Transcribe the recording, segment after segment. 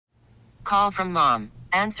Call from mom.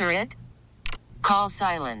 Answer it. Call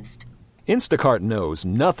silenced. Instacart knows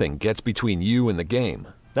nothing gets between you and the game.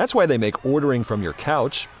 That's why they make ordering from your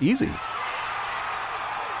couch easy.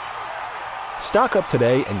 Stock up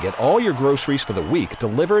today and get all your groceries for the week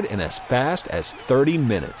delivered in as fast as 30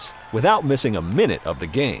 minutes without missing a minute of the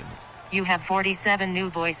game. You have 47 new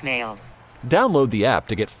voicemails. Download the app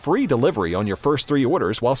to get free delivery on your first 3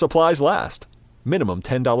 orders while supplies last. Minimum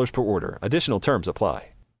 $10 per order. Additional terms apply.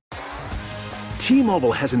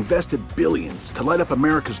 T-Mobile has invested billions to light up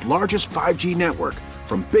America's largest 5G network,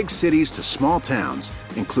 from big cities to small towns,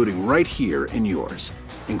 including right here in yours.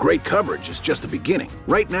 And great coverage is just the beginning.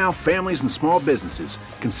 Right now, families and small businesses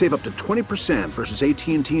can save up to 20% versus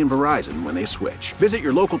AT&T and Verizon when they switch. Visit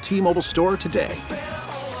your local T-Mobile store today.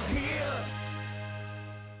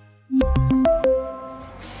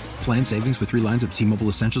 Plan savings with 3 lines of T-Mobile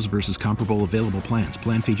Essentials versus comparable available plans.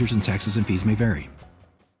 Plan features and taxes and fees may vary.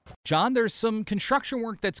 John, there's some construction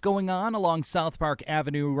work that's going on along South Park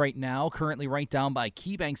Avenue right now, currently right down by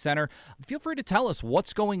KeyBank Center. Feel free to tell us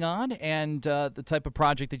what's going on and the type of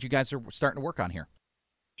project that you guys are starting to work on here.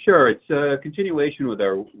 Sure. It's a continuation with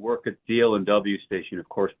our work at DL&W Station, of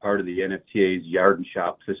course, part of the NFTA's yard and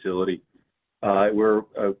shop facility. We're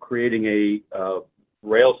creating a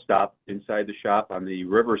rail stop inside the shop on the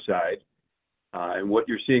riverside. And what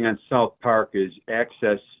you're seeing on South Park is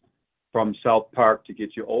access from South Park to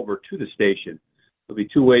get you over to the station. There'll be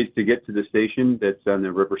 2 ways to get to the station that's on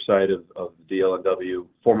the riverside of DL&W,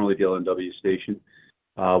 formerly DL&W Station.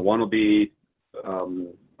 One will be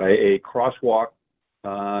by a crosswalk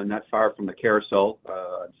not far from the carousel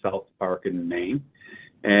on South Park in Maine.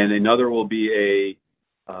 And another will be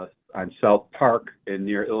on South Park and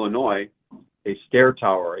near Illinois, a stair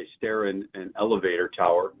and elevator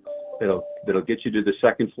tower that'll get you to the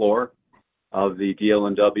second floor of the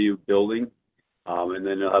DL&W building, and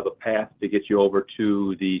then it'll have a path to get you over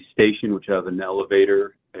to the station, which will have an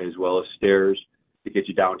elevator as well as stairs to get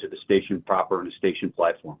you down to the station proper and the station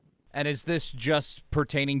platform. And is this just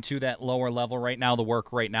pertaining to that lower level right now, the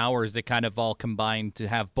work right now, or is it kind of all combined to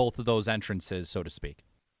have both of those entrances, so to speak?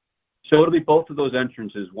 So it'll be both of those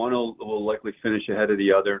entrances. One will likely finish ahead of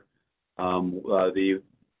the other.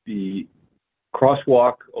 The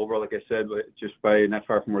crosswalk over, like I said, just by not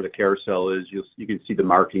far from where the carousel is, you can see the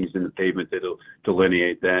markings in the pavement that'll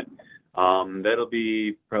delineate that. That'll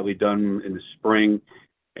be probably done in the spring,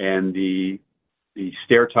 and the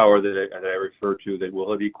stair tower that I refer to that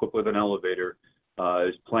will be equipped with an elevator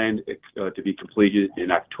is planned to be completed in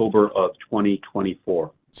October of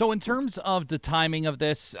 2024. So in terms of the timing of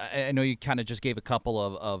this, I know you kind of just gave a couple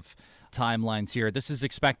of timelines here. This is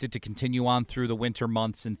expected to continue on through the winter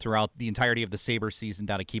months and throughout the entirety of the Sabre season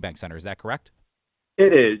down at KeyBank Center. Is that correct?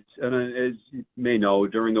 It is. And as you may know,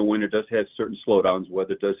 during the winter does have certain slowdowns.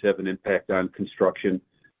 Weather does have an impact on construction,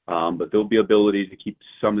 but there'll be ability to keep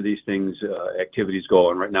some of these things, activities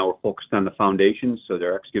going. Right now we're focused on the foundations, so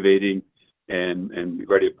they're excavating and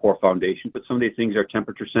ready to pour foundation. But some of these things are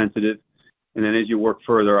temperature sensitive. And then as you work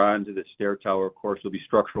further on to the stair tower, of course, there'll be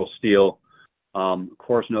structural steel. Of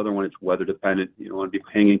course, another one, it's weather dependent. You don't want to be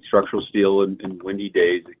hanging structural steel in windy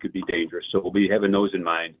days. It could be dangerous. So we'll be having those in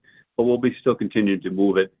mind, but we'll be still continuing to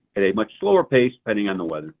move it at a much slower pace depending on the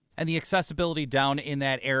weather. And the accessibility down in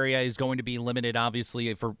that area is going to be limited,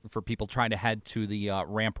 obviously, for people trying to head to the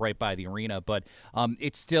ramp right by the arena. But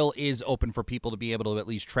it still is open for people to be able to at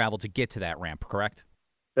least travel to get to that ramp, correct?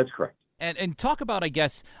 That's correct. And talk about, I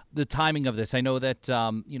guess, the timing of this. I know that,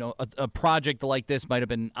 a project like this might have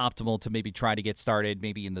been optimal to maybe try to get started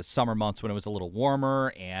maybe in the summer months when it was a little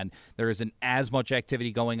warmer and there isn't as much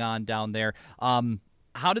activity going on down there.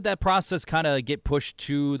 How did that process kind of get pushed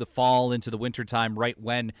to the fall into the wintertime right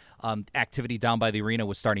when activity down by the arena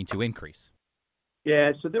was starting to increase?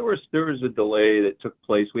 Yeah, so there was a delay that took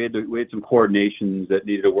place. We had some coordinations that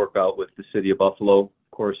needed to work out with the city of Buffalo.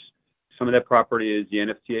 Of course, some of that property is the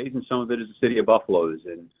NFTA's and some of it is the city of Buffalo's.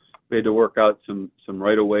 And we had to work out some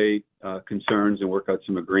right-of-way concerns and work out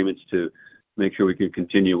some agreements to make sure we could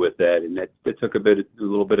continue with that. And that took a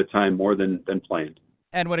little bit of time more than planned.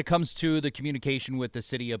 And when it comes to the communication with the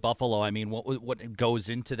city of Buffalo, I mean, what goes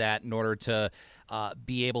into that in order to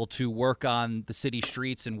be able to work on the city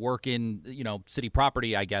streets and work in, city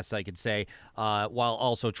property, I guess I could say, while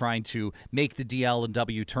also trying to make the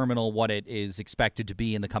DL&W Terminal what it is expected to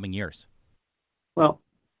be in the coming years? Well,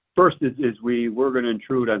 first is we were going to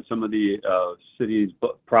intrude on some of the city's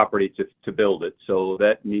property to build it. So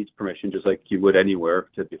that needs permission, just like you would anywhere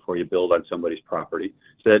before you build on somebody's property.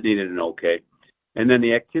 So that needed an okay. And then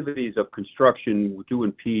the activities of construction do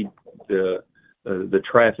impede the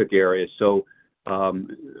traffic area. So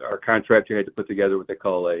our contractor had to put together what they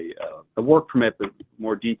call a work permit, but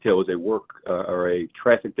more detail is a work or a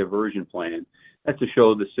traffic diversion plan. That's to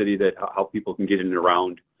show the city that how people can get in and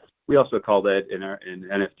around. We also call that in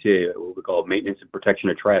NFTA what we call maintenance and protection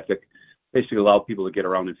of traffic. Basically, allow people to get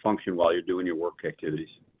around and function while you're doing your work activities.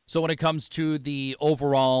 So when it comes to the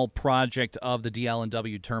overall project of the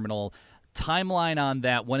DL&W Terminal, timeline on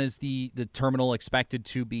that, when is the terminal expected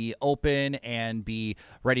to be open and be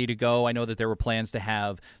ready to go? I know that there were plans to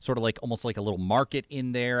have sort of like almost like a little market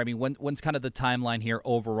in there. I mean, when's kind of the timeline here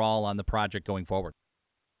overall on the project going forward?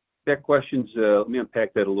 That question's, let me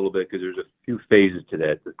unpack that a little bit because there's a few phases to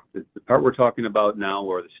that. The part we're talking about now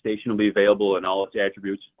where the station will be available in all its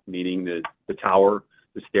attributes, meaning the tower,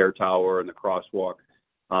 the stair tower, and the crosswalk,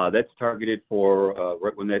 that's targeted for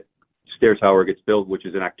right when that stair tower gets built, which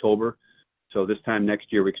is in October. So this time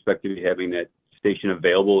next year, we expect to be having that station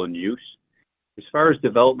available in use. As far as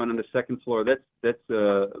development on the second floor, that's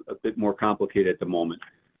a bit more complicated at the moment.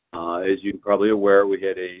 As you're probably aware, we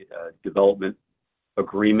had a development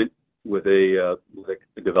agreement with a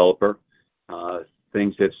developer.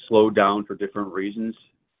 Things have slowed down for different reasons,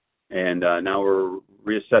 and now we're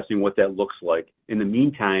reassessing what that looks like. In the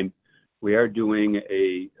meantime, we are doing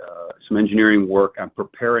some engineering work on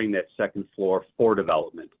preparing that second floor for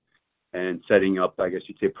development and setting up, I guess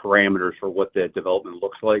you'd say, parameters for what that development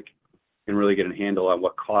looks like, and really get a handle on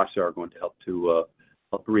what costs are going to help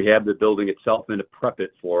rehab the building itself and to prep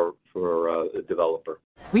it for the developer.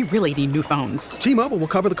 We really need new phones. T-Mobile will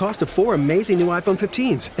cover the cost of 4 amazing new iPhone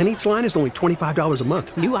 15s, and each line is only $25 a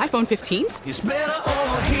month. New iPhone 15s? It's better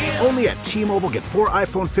over here. Only at T-Mobile, get 4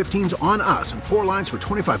 iPhone 15s on us and 4 lines for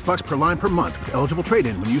 $25 per line per month with eligible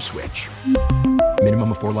trade-in when you switch.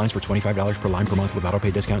 Minimum of 4 lines for $25 per line per month with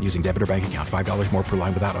autopay discount using debit or bank account. $5 more per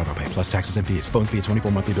line without autopay, plus taxes and fees. Phone fee at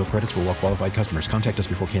 24 monthly bill credits for well-qualified customers. Contact us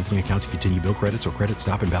before canceling account to continue bill credits or credit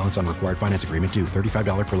stop and balance on required finance agreement due.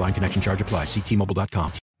 $35 per line connection charge applies. See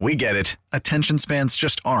T-Mobile.com. We get it. Attention spans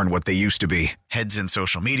just aren't what they used to be. Heads in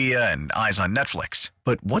social media and eyes on Netflix.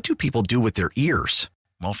 But what do people do with their ears?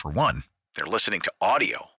 Well, for one, they're listening to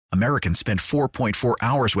audio. Americans spend 4.4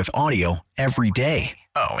 hours with audio every day.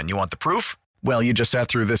 Oh, and you want the proof? Well, you just sat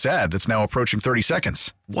through this ad that's now approaching 30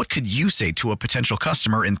 seconds. What could you say to a potential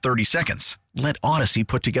customer in 30 seconds? Let Odyssey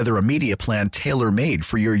put together a media plan tailor-made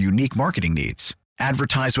for your unique marketing needs.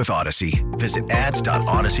 Advertise with Odyssey. Visit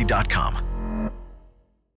ads.odyssey.com.